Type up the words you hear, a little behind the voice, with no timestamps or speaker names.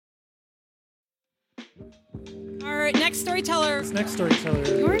Our next storyteller. Next storyteller.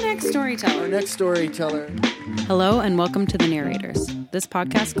 Your next storyteller. Our next storyteller. Hello and welcome to The Narrators. This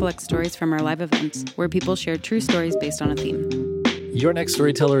podcast collects stories from our live events where people share true stories based on a theme. Your next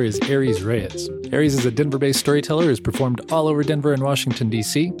storyteller is Aries Reyes. Aries is a Denver-based storyteller who's performed all over Denver and Washington,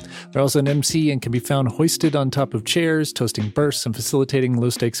 D.C. They're also an MC and can be found hoisted on top of chairs, toasting bursts, and facilitating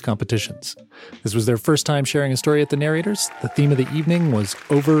low-stakes competitions. This was their first time sharing a story at The Narrators. The theme of the evening was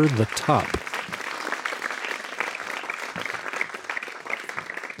Over the Top.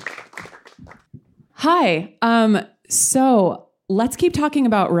 Hi. So let's keep talking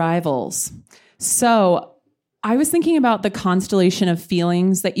about rivals. So I was thinking about the constellation of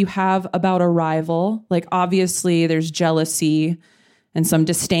feelings that you have about a rival. Like, obviously, there's jealousy and some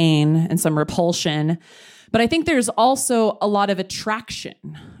disdain and some repulsion. But I think there's also a lot of attraction.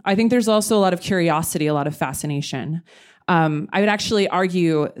 I think there's also a lot of curiosity, a lot of fascination. I would actually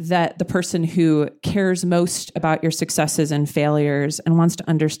argue that the person who cares most about your successes and failures and wants to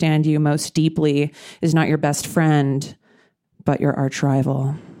understand you most deeply is not your best friend, but your arch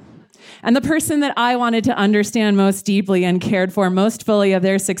rival. And the person that I wanted to understand most deeply and cared for most fully of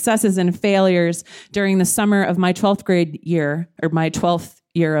their successes and failures during the summer of my 12th grade year, or my 12th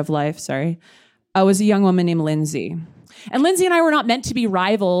year of life, was a young woman named Lindsay. And Lindsay and I were not meant to be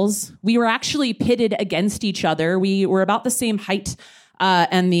rivals. We were actually pitted against each other. We were about the same height,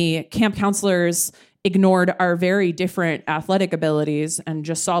 and the camp counselors ignored our very different athletic abilities and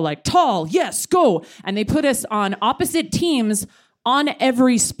just saw like, tall, yes, go. And they put us on opposite teams on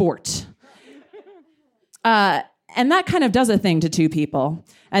every sport. And that kind of does a thing to two people.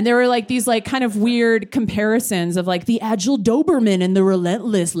 And there were like these like kind of weird comparisons of like the Agile Doberman and the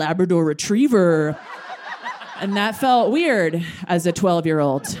Relentless Labrador Retriever. And that felt weird as a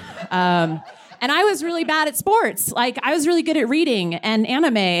 12-year-old. And I was really bad at sports. Like, I was really good at reading and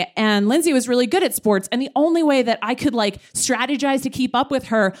anime, and Lindsay was really good at sports. And the only way that I could like strategize to keep up with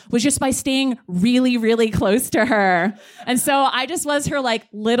her was just by staying really, really close to her. And so I just was her like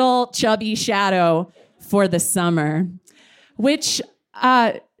little chubby shadow for the summer, which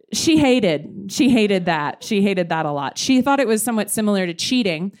she hated. She hated that. She hated that a lot. She thought it was somewhat similar to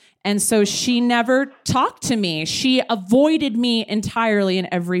cheating. And so she never talked to me. She avoided me entirely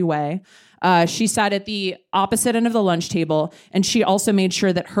in every way. She sat at the opposite end of the lunch table, and she also made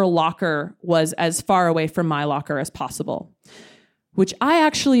sure that her locker was as far away from my locker as possible, which I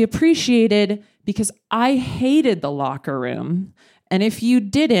actually appreciated because I hated the locker room. And if you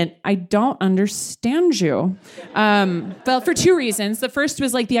didn't, I don't understand you. Well, for two reasons. The first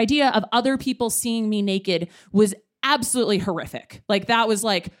was like the idea of other people seeing me naked was absolutely horrific. Like that was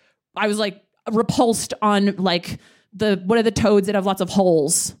like, I was like repulsed on like what are the toads that have lots of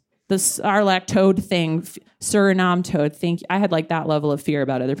holes? The sarlacc toad thing, Suriname toad thing. I had like that level of fear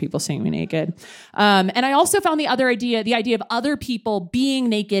about other people seeing me naked. And I also found the idea of other people being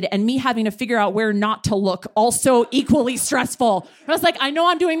naked and me having to figure out where not to look also equally stressful. I was like, I know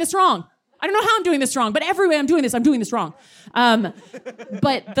I'm doing this wrong. I don't know how I'm doing this wrong, but every way I'm doing this wrong.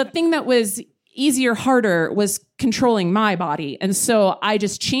 But the thing that was easier, harder was controlling my body. And so I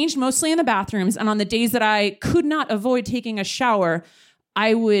just changed mostly in the bathrooms. And on the days that I could not avoid taking a shower,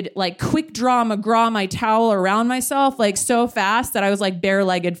 I would like quick draw McGraw my towel around myself like so fast that I was like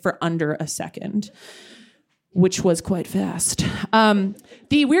bare-legged for under a second, which was quite fast.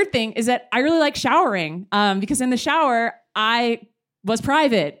 The weird thing is that I really like showering because in the shower, I was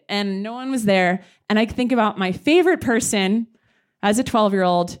private and no one was there. And I think about my favorite person as a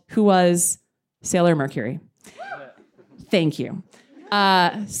 12-year-old who was Sailor Mercury. Thank you.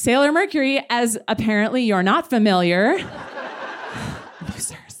 Sailor Mercury, as apparently you're not familiar...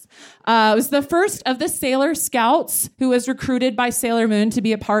 Losers. Was the first of the Sailor Scouts who was recruited by Sailor Moon to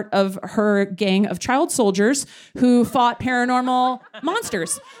be a part of her gang of child soldiers who fought paranormal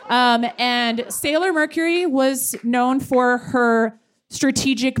monsters. And Sailor Mercury was known for her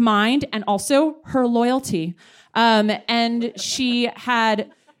strategic mind and also her loyalty. And she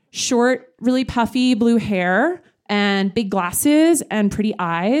had short, really puffy blue hair and big glasses and pretty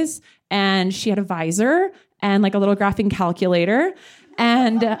eyes. And she had a visor and like a little graphing calculator.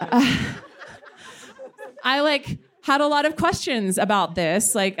 And I like had a lot of questions about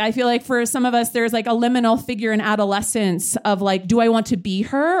this. Like, I feel like for some of us, there's like a liminal figure in adolescence of like, do I want to be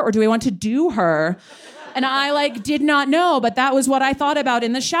her or do I want to do her? And I like did not know, but that was what I thought about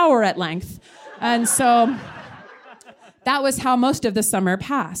in the shower at length. And so that was how most of the summer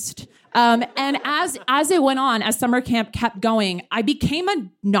passed. And as it went on, as summer camp kept going, I became a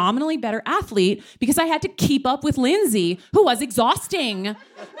nominally better athlete because I had to keep up with Lindsay, who was exhausting.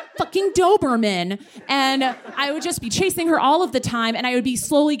 Fucking Doberman. And I would just be chasing her all of the time, and I would be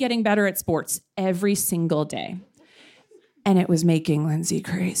slowly getting better at sports every single day. And it was making Lindsay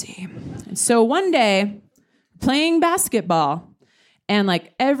crazy. And so one day, playing basketball, and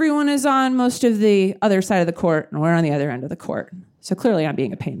like everyone is on most of the other side of the court, and we're on the other end of the court. So clearly I'm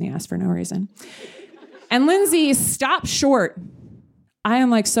being a pain in the ass for no reason. And Lindsay stopped short. I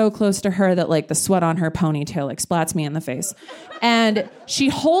am like so close to her that like the sweat on her ponytail like splats me in the face. And she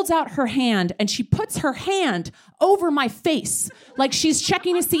holds out her hand and she puts her hand over my face like she's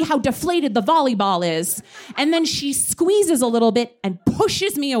checking to see how deflated the volleyball is. And then she squeezes a little bit and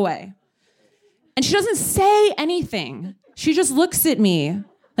pushes me away. And she doesn't say anything. She just looks at me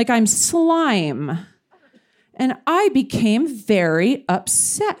like I'm slime. And I became very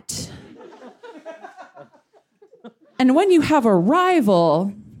upset. And when you have a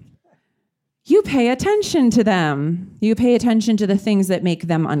rival, you pay attention to them. You pay attention to the things that make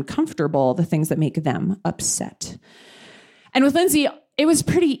them uncomfortable, the things that make them upset. And with Lindsay, it was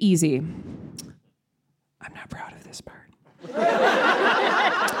pretty easy. I'm not proud of this part.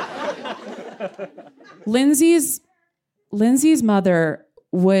 Lindsay's mother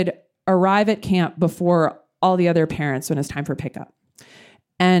would arrive at camp before all the other parents when it's time for pickup.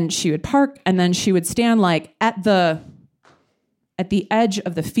 And she would park, and then she would stand like at the edge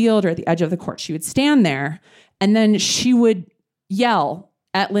of the field or at the edge of the court. She would stand there, and then she would yell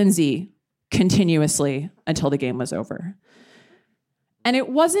at Lindsay continuously until the game was over. And it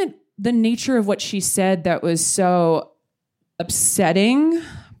wasn't the nature of what she said that was so upsetting,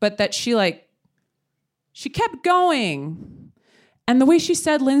 but that she kept going. And the way she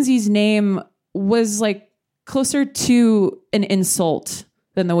said Lindsay's name was like closer to an insult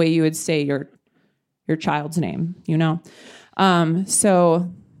than the way you would say your child's name, you know?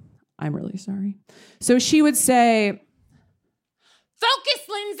 So I'm really sorry. So she would say, "Focus,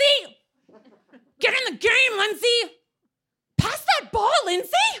 Lindsay! Get in the game, Lindsay! Pass that ball,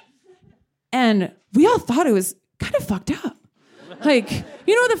 Lindsay!" And we all thought it was kind of fucked up. Like,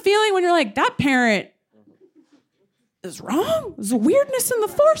 you know the feeling when you're like, that parent is wrong? There's a weirdness in the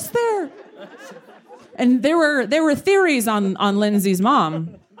force there. And there were theories on Lindsay's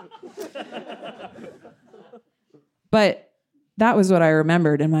mom. But that was what I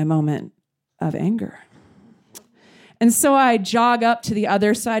remembered in my moment of anger. And so I jog up to the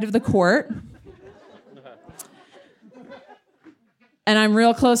other side of the court. And I'm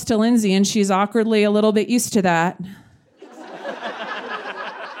real close to Lindsay, and she's awkwardly a little bit used to that.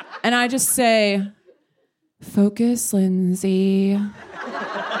 And I just say, "Focus, Lindsay.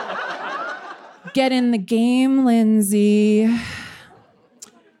 Get in the game, Lindsay.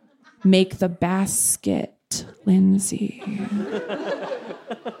 Make the basket, Lindsay."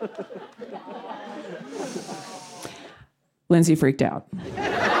 Lindsay freaked out.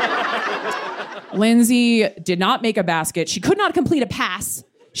 Lindsay did not make a basket. She could not complete a pass.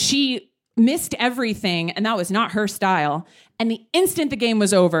 She missed everything, and that was not her style. And the instant the game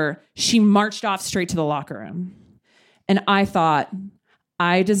was over, she marched off straight to the locker room. And I thought,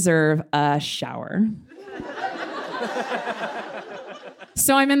 I deserve a shower.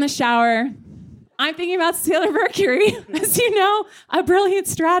 So I'm in the shower. I'm thinking about Sailor Mercury, as you know, a brilliant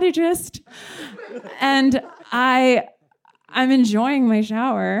strategist. And I'm enjoying my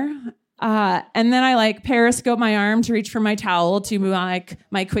shower. And then I like periscope my arm to reach for my towel to move on like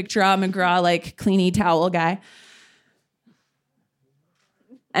my Quick Draw McGraw like cleany towel guy.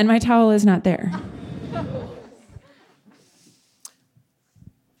 And my towel is not there.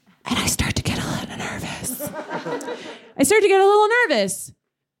 And I start to get a little nervous.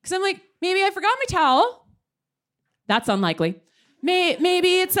 Because I'm like, maybe I forgot my towel. That's unlikely.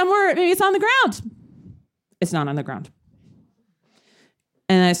 Maybe it's somewhere, maybe it's on the ground. It's not on the ground.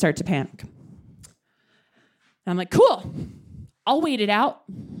 And I start to panic. And I'm like, cool, I'll wait it out.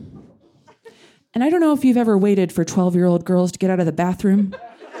 And I don't know if you've ever waited for 12-year-old girls to get out of the bathroom.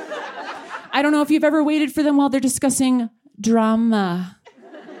 I don't know if you've ever waited for them while they're discussing drama.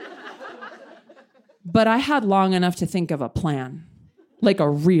 But I had long enough to think of a plan, like a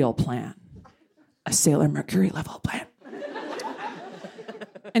real plan, a Sailor Mercury level plan.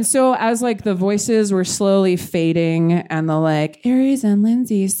 And so as like the voices were slowly fading and the like, Aries and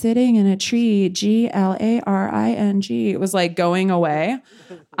Lindsay sitting in a tree, GLARING, it was like going away,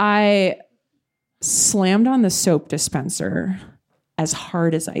 I slammed on the soap dispenser as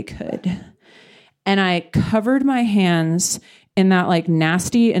hard as I could. And I covered my hands in that like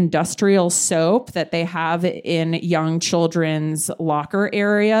nasty industrial soap that they have in young children's locker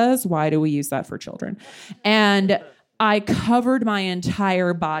areas. Why do we use that for children? And I covered my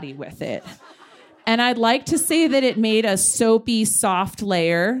entire body with it. And I'd like to say that it made a soapy, soft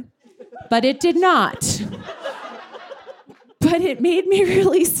layer, but it did not. But it made me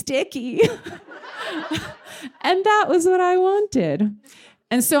really sticky. And that was what I wanted.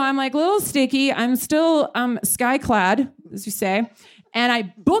 And so I'm like a little sticky. I'm still sky clad, as you say. And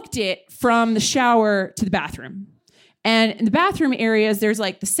I booked it from the shower to the bathroom. And in the bathroom areas, there's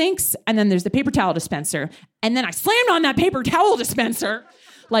like the sinks, and then there's the paper towel dispenser. And then I slammed on that paper towel dispenser,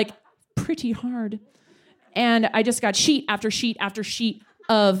 like pretty hard. And I just got sheet after sheet after sheet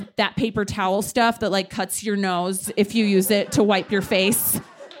of that paper towel stuff that like cuts your nose if you use it to wipe your face.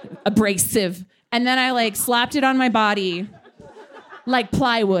 Abrasive. And then I like slapped it on my body like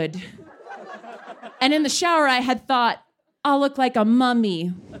plywood. And in the shower, I had thought, I'll look like a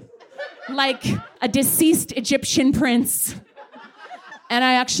mummy, like a deceased Egyptian prince. And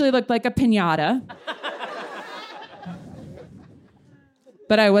I actually looked like a piñata.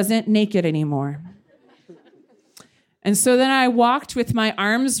 But I wasn't naked anymore. And so then I walked with my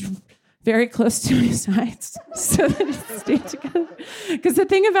arms very close to my sides so that it stayed together. Because the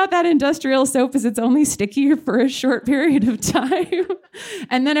thing about that industrial soap is it's only sticky for a short period of time.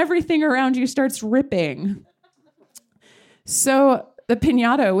 And then everything around you starts ripping. So the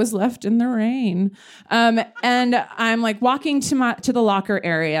piñata was left in the rain. And I'm like walking to the locker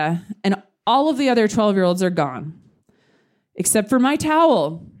area, and all of the other 12-year-olds are gone, except for my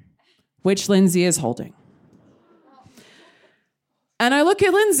towel, which Lindsay is holding. And I look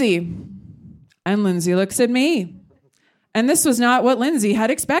at Lindsay, and Lindsay looks at me. And this was not what Lindsay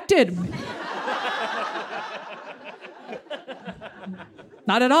had expected.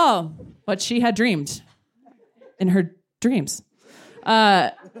 Not at all what she had dreamed in her dreams.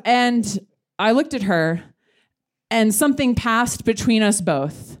 And I looked at her, and something passed between us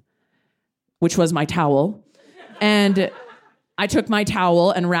both, which was my towel. And I took my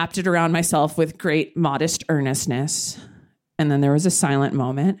towel and wrapped it around myself with great modest earnestness. And then there was a silent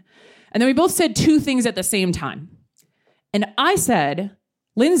moment. And then we both said two things at the same time. And I said,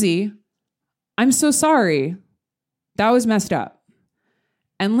 Lindsay, I'm so sorry. That was messed up.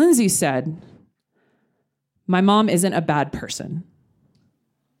 And Lindsay said, my mom isn't a bad person.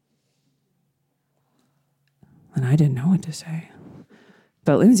 And I didn't know what to say.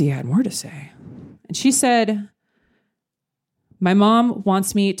 But Lindsay had more to say. And she said, my mom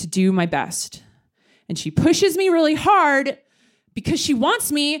wants me to do my best. And she pushes me really hard because she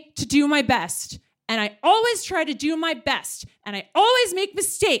wants me to do my best. And I always try to do my best. And I always make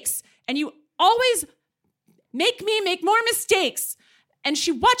mistakes. And you always make me make more mistakes. And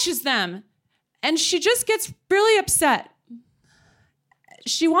she watches them. And she just gets really upset.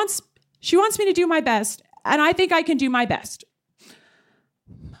 She wants me to do my best. And I think I can do my best.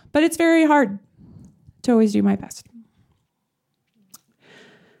 But it's very hard to always do my best.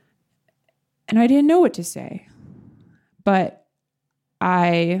 And I didn't know what to say. But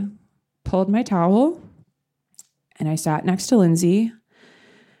I pulled my towel and I sat next to Lindsay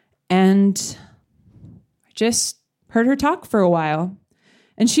and I just heard her talk for a while.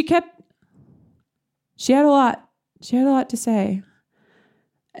 And she had a lot to say.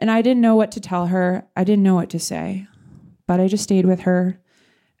 And I didn't know what to tell her. I didn't know what to say, but I just stayed with her.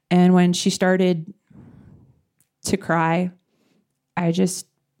 And when she started to cry, I just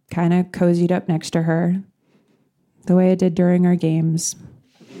kind of cozied up next to her the way I did during our games.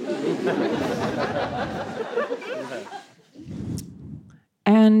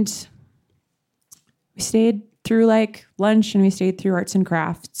 And we stayed through like lunch and we stayed through arts and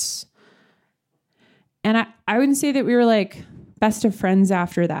crafts. And I wouldn't say that we were like best of friends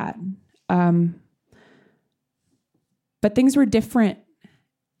after that. But things were different.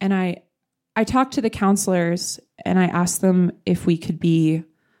 And I talked to the counselors and I asked them if we could be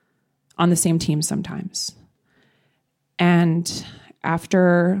on the same team sometimes. And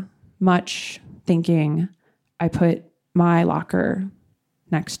after much thinking, I put my locker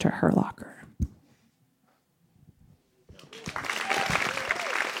next to her locker.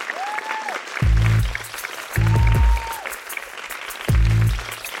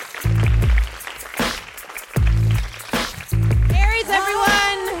 Aries,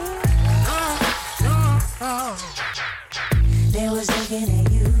 everyone! They was looking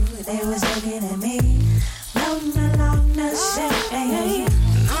at you, they was looking at me.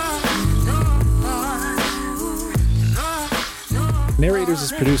 Narrators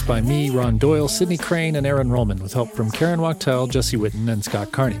is produced by me, Ron Doyle, Sydney Crane, and Aaron Rollman, with help from Karen Wachtel, Jesse Witten, and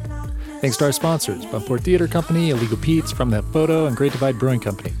Scott Carney. Thanks to our sponsors, Buntport Theater Company, Illegal Pete's, From That Photo, and Great Divide Brewing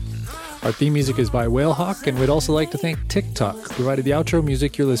Company. Our theme music is by Whalehawk, and we'd also like to thank TikTok, who provided the outro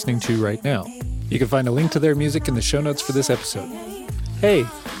music you're listening to right now. You can find a link to their music in the show notes for this episode. Hey,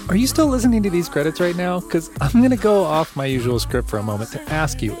 are you still listening to these credits right now? Because I'm going to go off my usual script for a moment to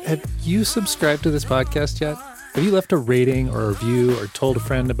ask you, have you subscribed to this podcast yet? Have you left a rating or a review or told a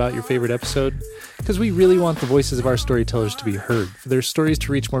friend about your favorite episode? Because we really want the voices of our storytellers to be heard, for their stories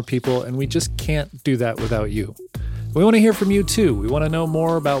to reach more people, and we just can't do that without you. We want to hear from you too. We want to know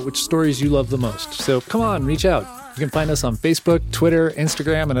more about which stories you love the most. So come on, reach out. You can find us on Facebook, Twitter,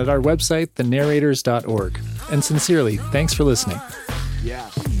 Instagram, and at our website, thenarrators.org. And sincerely, thanks for listening. Yeah.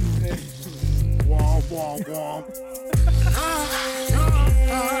 Womp, womp, womp.